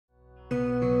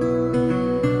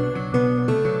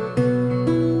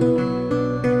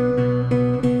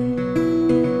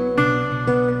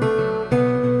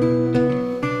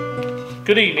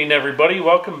Good evening, everybody.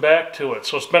 Welcome back to it.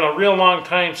 So it's been a real long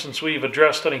time since we've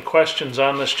addressed any questions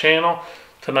on this channel.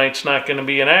 Tonight's not going to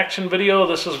be an action video.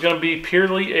 This is going to be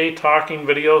purely a talking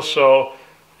video. So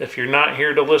if you're not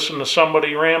here to listen to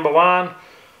somebody ramble on,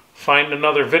 find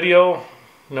another video.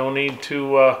 No need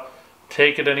to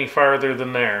take it any farther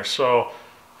than there. So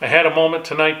I had a moment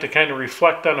tonight to kind of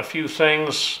reflect on a few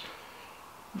things.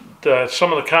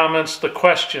 Some of the comments, the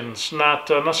questions, not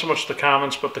so much the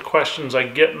comments, but the questions I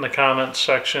get in the comments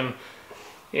section.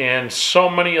 And so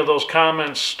many of those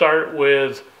comments start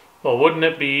with, well, wouldn't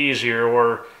it be easier?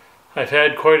 Or I've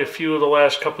had quite a few the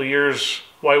last couple of years,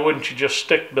 why wouldn't you just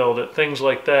stick build it? Things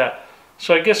like that.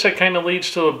 So I guess that kind of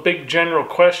leads to a big general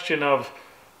question of,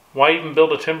 why even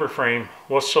build a timber frame?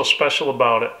 What's so special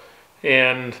about it?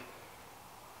 And,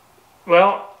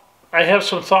 well, I have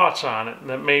some thoughts on it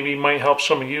that maybe might help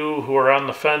some of you who are on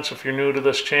the fence if you're new to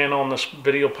this channel and this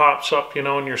video pops up, you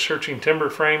know, and you're searching timber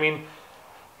framing.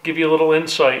 Give you a little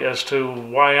insight as to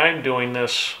why I'm doing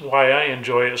this, why I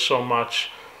enjoy it so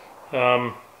much.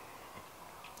 So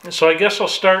I guess I'll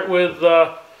start with,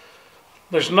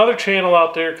 there's another channel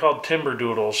out there called Timber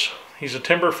Doodles. He's a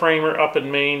timber framer up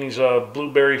in Maine. He's a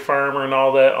blueberry farmer and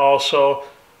all that also.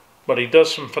 But he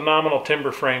does some phenomenal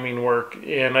timber framing work.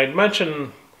 And I'd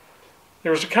mentioned,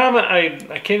 there was a comment,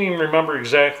 I can't even remember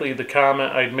exactly the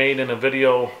comment I'd made in a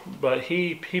video, but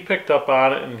he picked up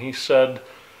on it and he said,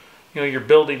 you know, you're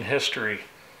building history.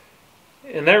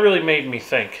 And that really made me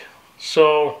think.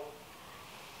 So,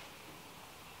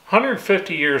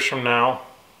 150 years from now,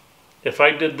 if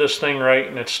I did this thing right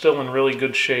and it's still in really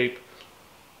good shape,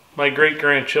 my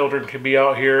great-grandchildren could be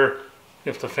out here,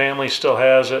 if the family still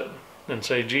has it, and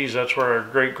say, geez, that's where our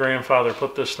great-grandfather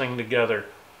put this thing together.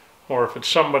 Or if it's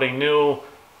somebody new,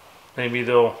 maybe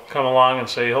they'll come along and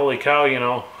say, holy cow, you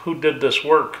know, who did this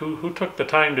work? Who took the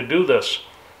time to do this?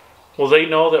 Will they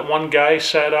know that one guy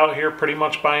sat out here pretty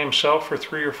much by himself for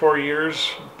 3 or 4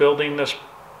 years building this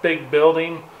big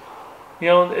building? You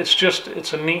know,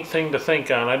 it's a neat thing to think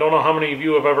on. I don't know how many of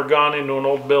you have ever gone into an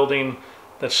old building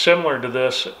that's similar to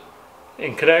this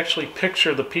and could actually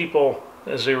picture the people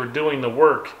as they were doing the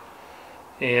work.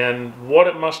 And what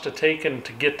it must have taken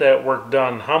to get that work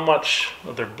done. How much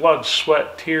of their blood,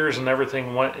 sweat, tears, and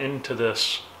everything went into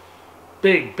this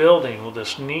big building with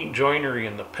this neat joinery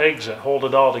and the pegs that hold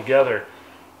it all together.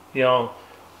 You know,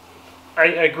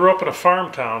 I grew up in a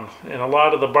farm town, and a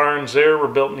lot of the barns there were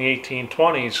built in the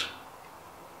 1820s.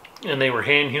 And they were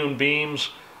hand-hewn beams.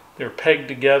 They were pegged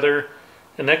together.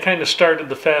 And that kind of started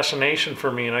the fascination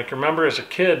for me. And I can remember as a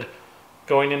kid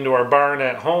going into our barn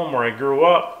at home where I grew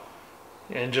up,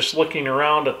 and just looking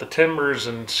around at the timbers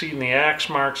and seeing the axe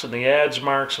marks and the adze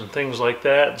marks and things like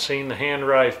that, and seeing the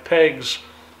hand-rived pegs,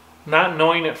 not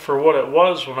knowing it for what it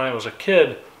was when I was a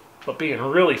kid, but being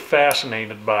really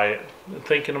fascinated by it. And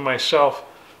thinking to myself,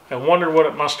 I wonder what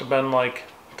it must have been like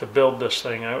to build this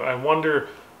thing. I wonder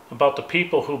about the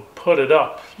people who put it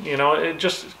up. You know, it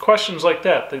just, questions like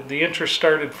that. The interest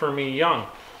started for me young.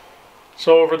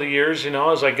 So over the years, you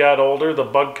know, as I got older, the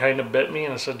bug kind of bit me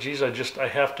and I said, geez, I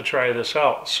have to try this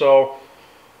out. So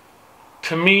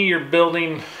to me, you're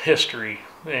building history.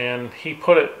 And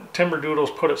Timber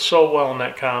Doodles put it so well in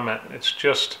that comment. It's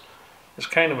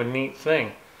kind of a neat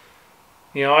thing.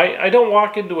 You know, I don't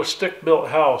walk into a stick-built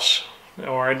house,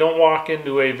 or I don't walk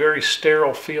into a very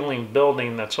sterile feeling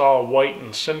building that's all white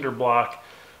and cinder block.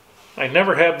 I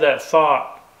never have that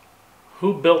thought,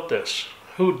 who built this?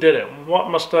 Who did it? What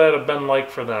must that have been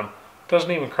like for them? It doesn't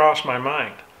even cross my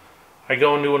mind. I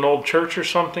go into an old church or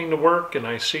something to work and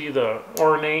I see the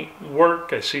ornate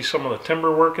work. I see some of the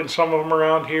timber work in some of them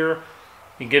around here.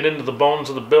 You get into the bones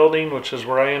of the building, which is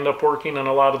where I end up working on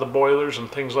a lot of the boilers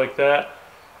and things like that.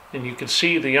 And you can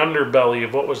see the underbelly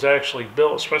of what was actually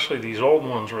built, especially these old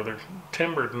ones where they're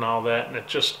timbered and all that. And it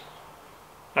just,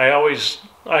 I always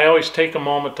take a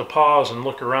moment to pause and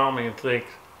look around me and think,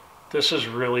 this is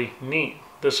really neat.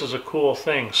 This is a cool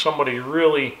thing. Somebody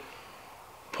really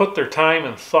put their time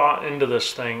and thought into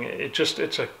this thing.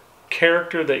 It's a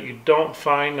character that you don't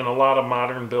find in a lot of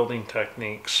modern building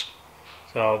techniques.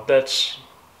 So that's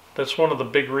one of the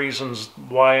big reasons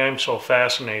why I'm so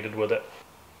fascinated with it.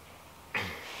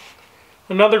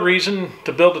 Another reason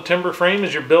to build a timber frame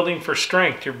is you're building for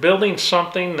strength. You're building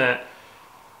something that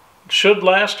should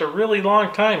last a really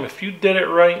long time. If you did it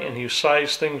right and you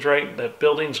size things right, that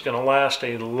building's going to last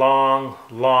a long,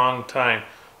 long time.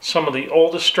 Some of the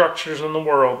oldest structures in the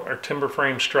world are timber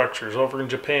frame structures. Over in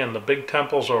Japan, the big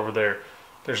temples over there,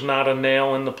 there's not a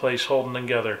nail in the place holding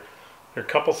together. They're a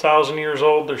couple thousand years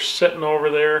old. They're sitting over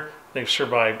there. They've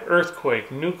survived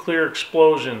earthquake, nuclear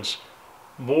explosions,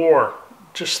 war.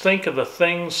 Just think of the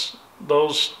things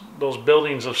those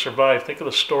buildings have survived. Think of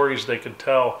the stories they could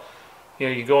tell. You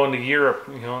know, you go into Europe,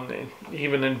 you know,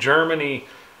 even in Germany,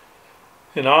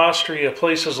 in Austria,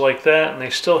 places like that, and they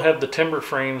still have the timber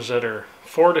frames that are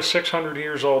 400 to 600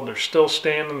 years old. They're still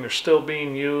standing. They're still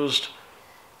being used.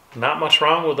 Not much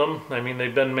wrong with them. I mean,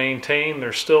 they've been maintained.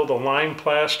 There's still the lime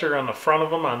plaster on the front of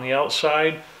them. On the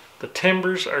outside, the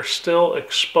timbers are still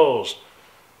exposed.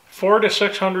 400 to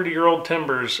 600-year-old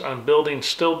timbers on buildings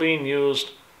still being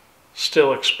used,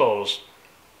 still exposed.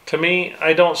 To me,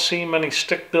 I don't see many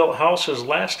stick-built houses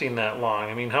lasting that long.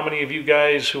 I mean, how many of you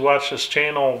guys who watch this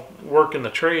channel work in the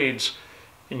trades,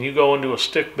 and you go into a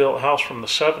stick-built house from the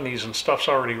 70s and stuff's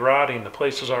already rotting, the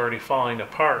place is already falling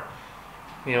apart?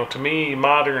 You know, to me,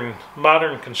 modern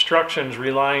construction's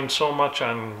relying so much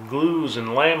on glues and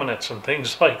laminates and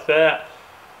things like that.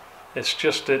 It's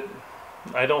just that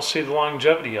I don't see the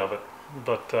longevity of it.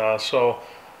 But so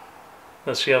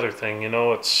that's the other thing. You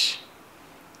know, it's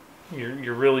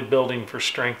you're really building for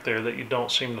strength there that you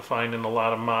don't seem to find in a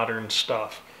lot of modern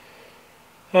stuff.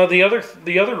 The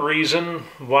other reason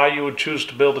why you would choose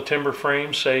to build a timber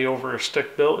frame, say over a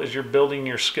stick built, is you're building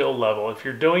your skill level. If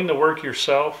you're doing the work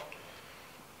yourself,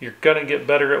 you're going to get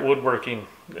better at woodworking.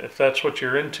 If that's what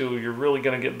you're into, you're really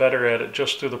going to get better at it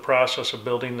just through the process of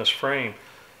building this frame.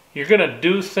 You're going to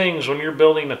do things when you're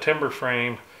building a timber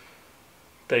frame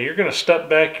that you're going to step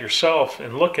back yourself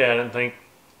and look at it and think,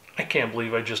 I can't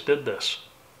believe I just did this.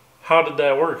 How did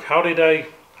that work? How did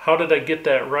I get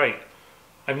that right?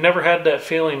 I've never had that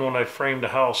feeling when I framed a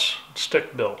house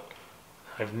stick built.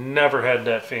 I've never had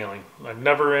that feeling.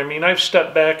 I've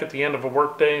stepped back at the end of a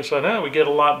work day and said, we get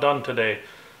a lot done today.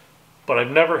 But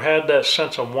I've never had that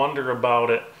sense of wonder about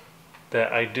it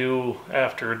that I do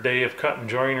after a day of cutting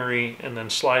joinery and then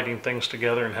sliding things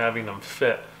together and having them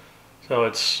fit. So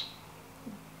it's,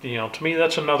 you know, to me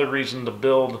that's another reason to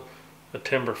build a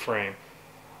timber frame.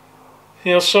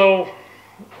 You know, so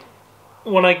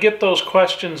when I get those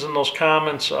questions and those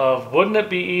comments of, wouldn't it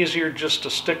be easier just to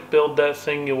stick build that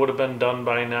thing, you would have been done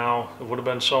by now. It would have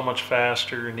been so much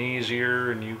faster and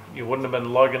easier, and you wouldn't have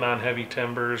been lugging on heavy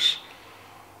timbers.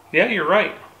 Yeah, you're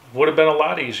right. Would have been a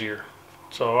lot easier.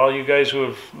 So all you guys who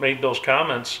have made those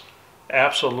comments,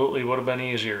 absolutely would have been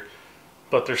easier.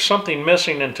 But there's something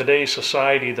missing in today's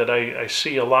society that I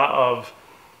see a lot of.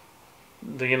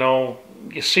 You know,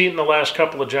 you see it in the last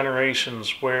couple of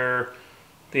generations where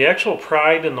the actual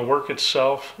pride in the work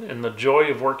itself and the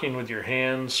joy of working with your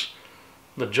hands,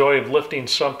 the joy of lifting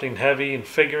something heavy and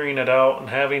figuring it out and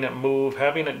having it move,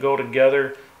 having it go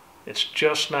together, it's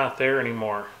just not there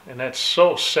anymore. And that's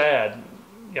so sad.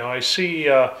 You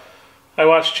know, I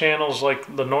watch channels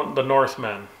like the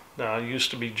Northmen,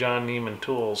 used to be John Neiman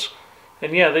Tools.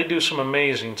 And yeah, they do some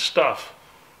amazing stuff.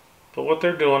 But what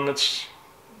they're doing,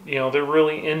 you know, they're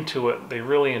really into it. They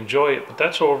really enjoy it. But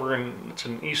that's it's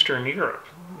in Eastern Europe.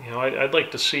 You know, I'd like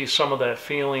to see some of that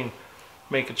feeling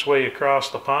make its way across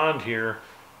the pond here,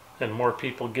 and more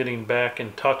people getting back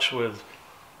in touch with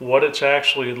what it's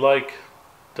actually like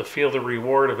to feel the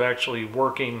reward of actually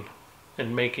working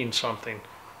and making something.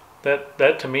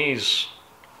 That to me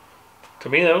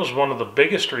that was one of the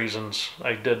biggest reasons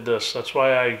I did this. That's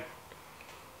why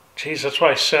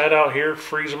I sat out here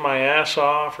freezing my ass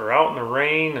off or out in the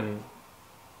rain, and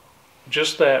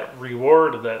just that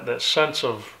reward, that sense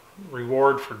of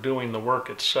reward for doing the work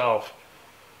itself.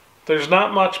 There's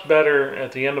not much better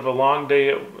at the end of a long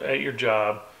day at your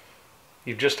job.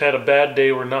 You've just had a bad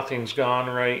day where nothing's gone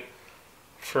right.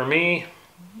 For me,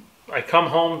 I come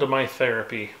home to my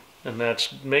therapy, and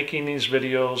that's making these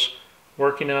videos,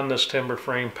 working on this timber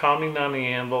frame, pounding on the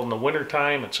anvil. In the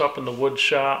wintertime, it's up in the wood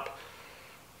shop.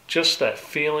 Just that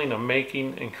feeling of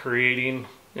making and creating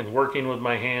and working with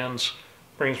my hands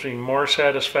brings me more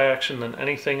satisfaction than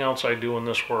anything else I do in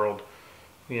this world.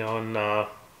 You know,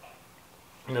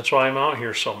 and that's why I'm out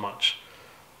here so much.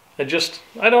 I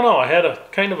don't know, I had a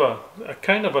kind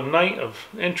of a night of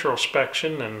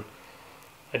introspection, and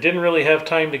I didn't really have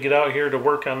time to get out here to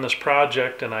work on this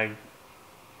project, and I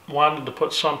wanted to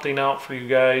put something out for you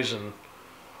guys, and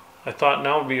I thought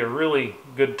now would be a really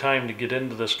good time to get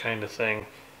into this kind of thing.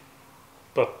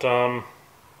 But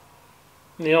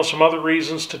you know, some other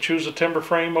reasons to choose a timber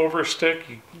frame over a stick: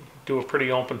 you do a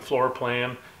pretty open floor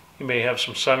plan. You may have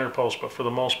some center posts, but for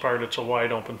the most part it's a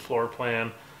wide open floor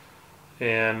plan.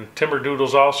 And Timber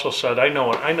Doodles also said, I know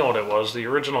what it was. The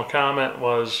original comment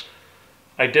was,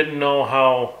 I didn't know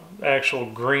how actual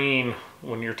green,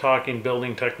 when you're talking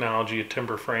building technology, a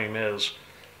timber frame is.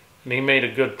 And he made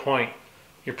a good point.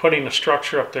 You're putting a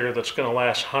structure up there that's going to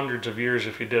last hundreds of years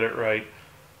if you did it right.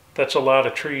 That's a lot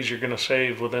of trees you're going to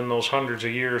save within those hundreds of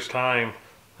years' time.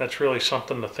 that's really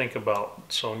something to think about.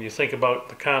 So when you think about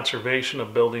the conservation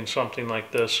of building something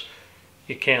like this,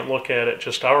 you can't look at it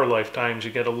just our lifetimes. You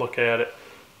got to look at it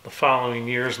the following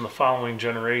years and the following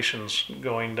generations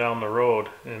going down the road.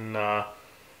 And I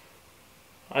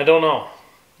don't know.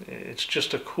 It's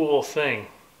just a cool thing.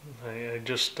 I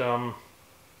don't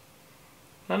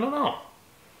know.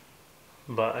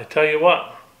 But I tell you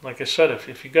what, like I said,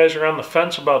 if you guys are on the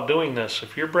fence about doing this,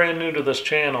 if you're brand new to this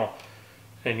channel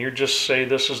and you're just say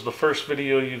this is the first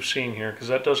video you've seen here, because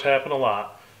that does happen a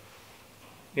lot,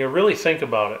 you know, really think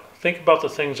about it. Think about the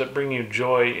things that bring you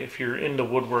joy if you're into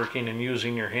woodworking and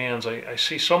using your hands. I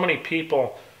see so many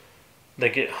people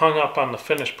that get hung up on the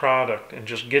finished product and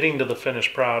just getting to the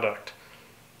finished product.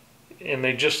 And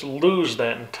they just lose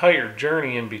that entire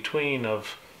journey in between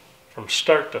of from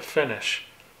start to finish.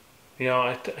 You know,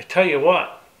 I tell you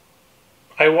what,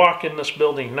 I walk in this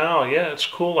building now, yeah, it's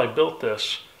cool, I built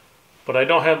this, but I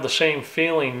don't have the same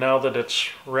feeling now that it's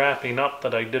wrapping up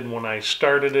that I did when I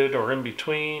started it or in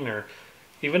between, or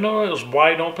even though it was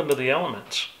wide open to the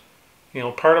elements. You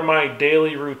know, part of my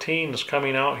daily routine is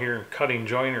coming out here and cutting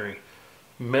joinery,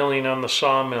 milling on the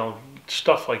sawmill,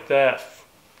 stuff like that.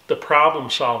 The problem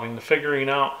solving, the figuring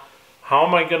out how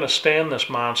am I going to stand this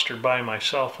monster by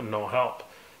myself and no help.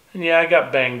 And yeah, I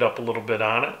got banged up a little bit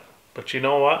on it, but you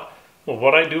know what? Well,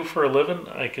 what I do for a living,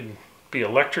 I could be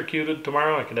electrocuted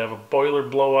tomorrow. I could have a boiler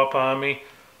blow up on me.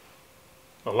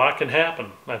 A lot can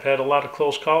happen. I've had a lot of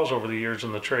close calls over the years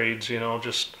in the trades, you know,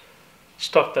 just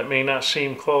stuff that may not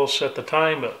seem close at the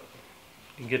time, but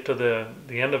you get to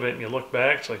the end of it and you look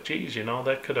back, it's like, geez, you know,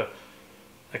 that could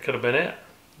have been it.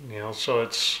 You know, so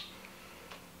it's,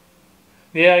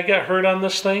 yeah, I got hurt on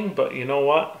this thing, but you know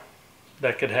what?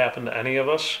 That could happen to any of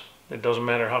us. It doesn't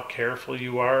matter how careful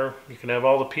you are. You can have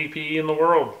all the PPE in the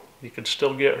world. You could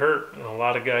still get hurt, and a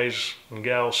lot of guys and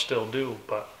gals still do.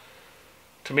 But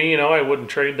to me, you know, I wouldn't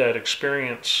trade that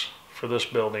experience for this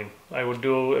building. I would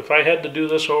do, if I had to do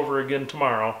this over again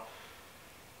tomorrow,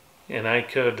 and I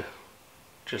could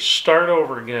just start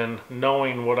over again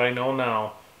knowing what I know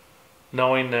now,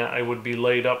 knowing that I would be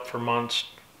laid up for months,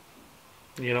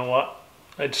 you know what?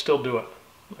 I'd still do it.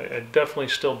 I'd definitely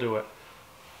still do it.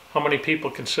 How many people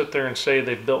can sit there and say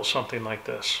they've built something like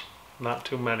this? Not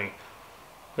too many.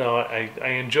 Now, I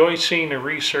enjoy seeing the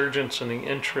resurgence and the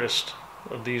interest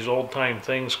of these old-time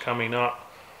things coming up.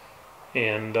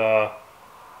 And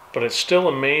but it still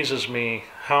amazes me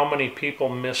how many people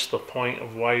miss the point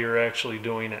of why you're actually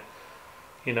doing it.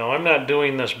 You know, I'm not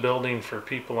doing this building for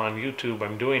people on YouTube.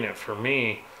 I'm doing it for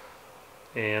me.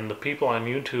 And the people on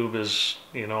YouTube is,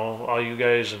 you know, all you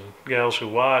guys and gals who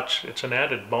watch, it's an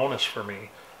added bonus for me.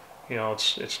 You know,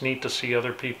 it's neat to see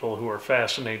other people who are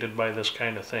fascinated by this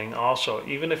kind of thing also.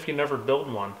 Even if you never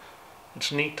build one,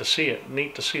 it's neat to see it,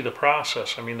 neat to see the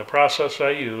process. I mean, the process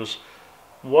I use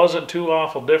wasn't too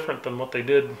awful different than what they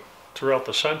did throughout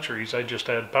the centuries. I just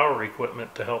had power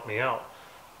equipment to help me out.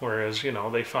 Whereas, you know,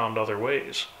 they found other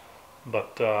ways.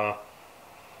 But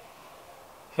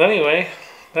anyway,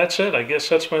 that's it. I guess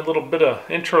that's my little bit of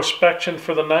introspection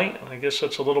for the night. I guess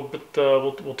that's a little bit,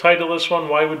 we'll title this one,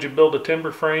 Why Would You Build a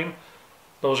Timber Frame?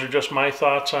 Those are just my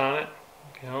thoughts on it.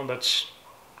 You know, that's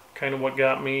kind of what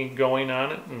got me going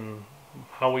on it and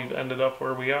how we've ended up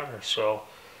where we are. So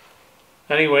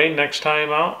anyway, next time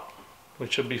out, we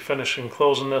should be finishing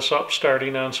closing this up,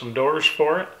 starting on some doors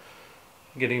for it,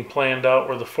 getting planned out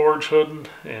where the forge hood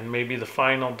and maybe the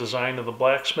final design of the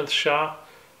blacksmith shop.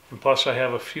 And plus I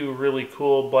have a few really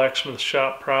cool blacksmith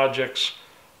shop projects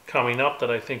coming up that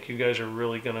I think you guys are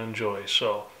really going to enjoy.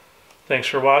 So thanks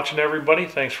for watching, everybody.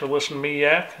 Thanks for listening to me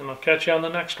yak, and I'll catch you on the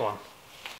next one.